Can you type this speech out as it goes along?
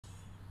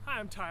Hi,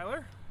 I'm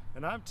Tyler.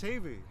 And I'm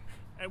Tavey.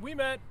 And we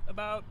met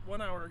about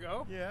 1 hour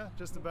ago. Yeah,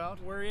 just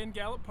about. We're in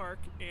Gallup Park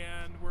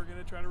and we're going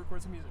to try to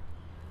record some music.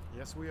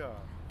 Yes, we are.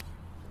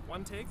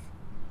 One take?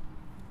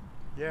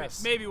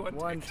 Yes. Maybe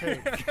one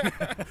take.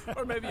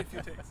 Or maybe a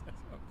few takes.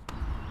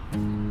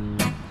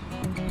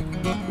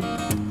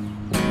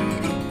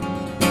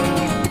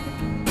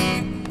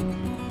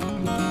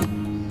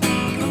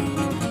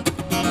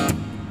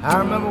 I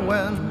remember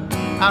when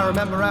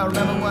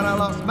I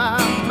lost my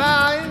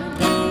mind.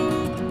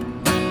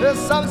 There's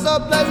something so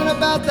pleasant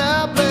about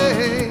that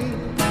place.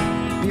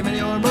 Even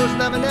your emotions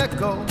have an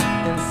echo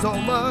in so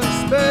much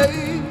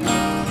space.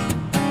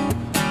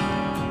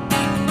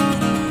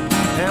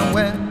 And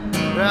when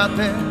you're out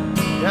there,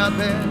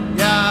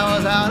 yeah, I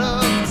was out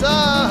of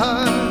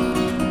touch.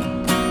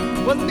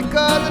 Wasn't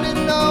because I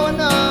didn't know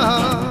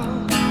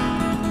enough.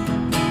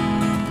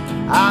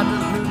 I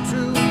just knew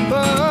too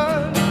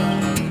much.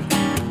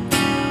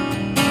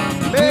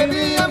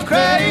 Maybe I'm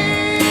crazy.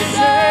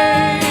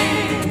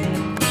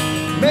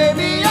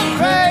 Maybe I'm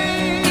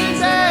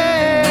crazy.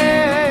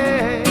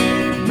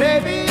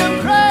 Maybe I'm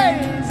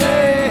crazy.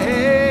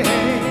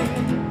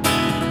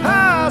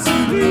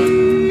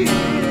 Possibly.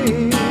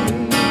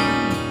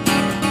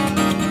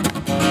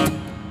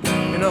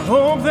 In a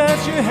hope that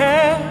you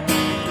had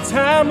the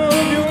time of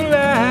your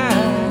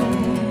life.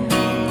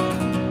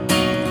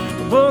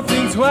 Both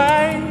think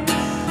twice.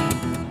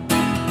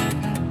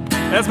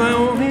 That's my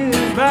only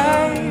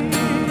advice.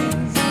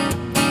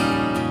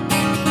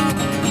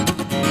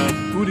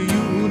 Who do you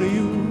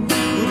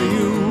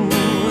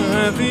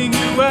think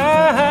you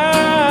are?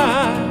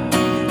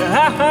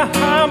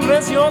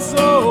 Bless your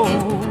soul.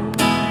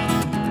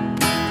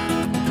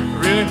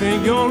 Really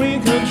think you're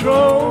in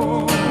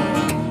control.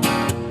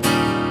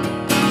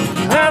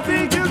 I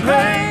think you're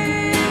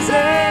crazy.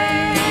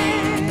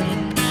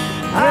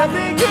 I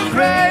think you're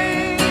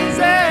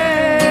crazy.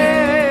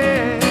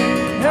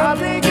 I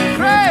think you're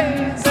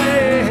crazy.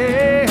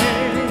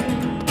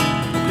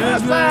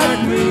 Just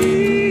like me.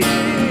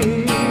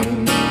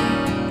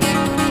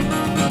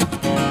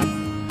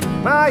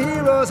 My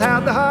heroes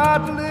had the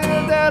heart to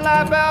live their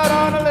life out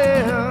on a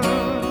limb.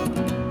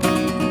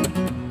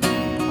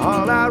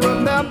 All I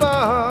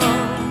remember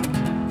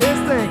is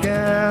thinking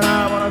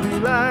I wanna be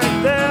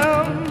like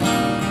them.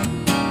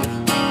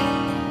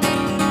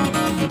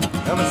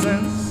 Ever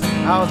since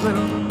I was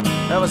little,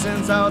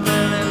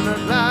 it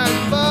looked like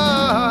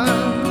fun.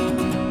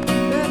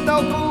 It's no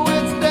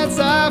coincidence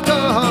I've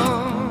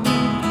come.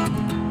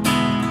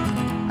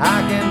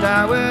 I can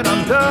die when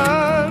I'm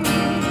done.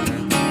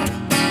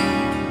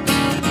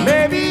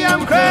 Maybe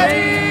I'm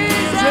crazy.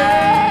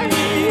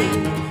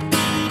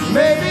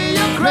 Maybe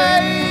you're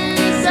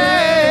crazy.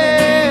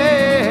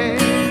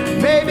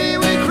 Maybe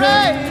we're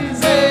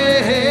crazy.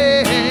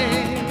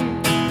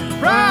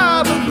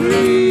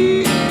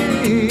 Probably.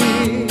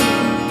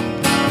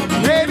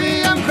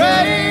 Maybe I'm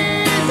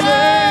crazy.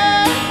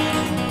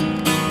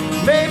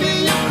 Maybe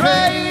you're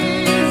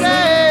crazy.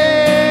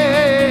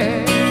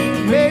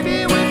 Maybe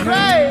we're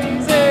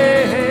crazy.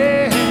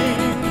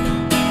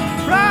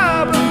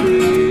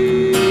 Probably.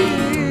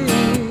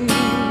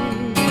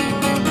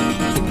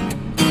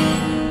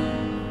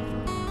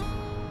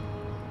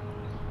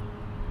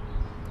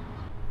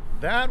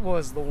 That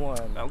was the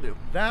one. That'll do.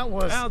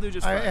 That'll do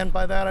just fine. And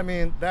by that I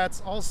mean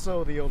that's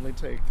also the only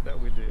take that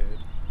we did.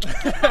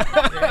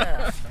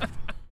 Yeah.